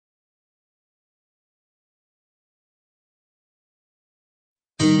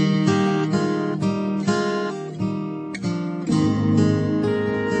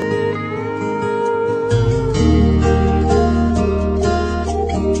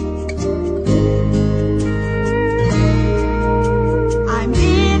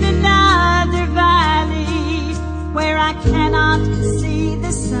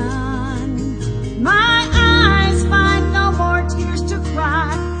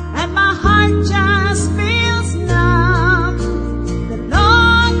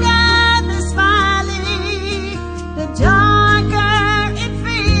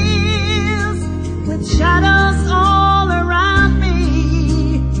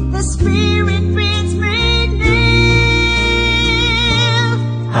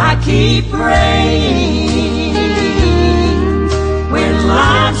keep praying. When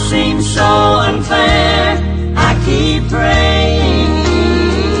life seems so unfair, I keep praying,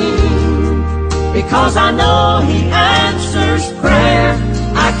 because I know He answers prayer.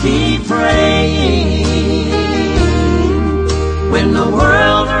 I keep praying. When the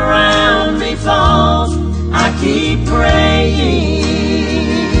world around me falls, I keep praying,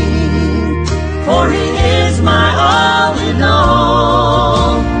 for He is my all in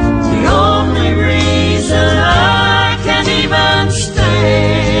all. The only reason I can even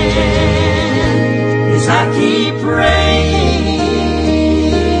stand is I keep praying.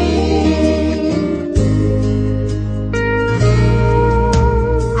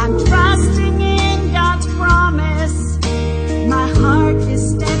 I'm trusting in God's promise. My heart is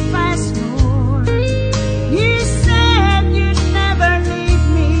steadfast, Lord. You said you'd never leave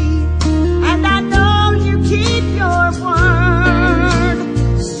me, and I know you keep your word.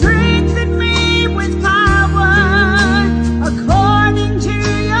 Strengthen me with power according to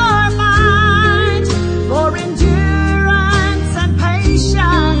your might, for endurance and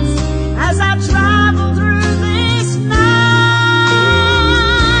patience as I travel through this night.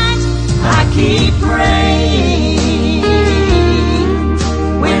 I keep praying.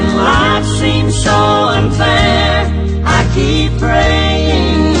 When life seems so unfair, I keep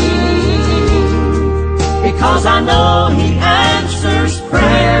praying, because I know He answers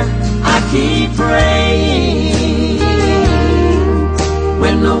prayer. I keep praying.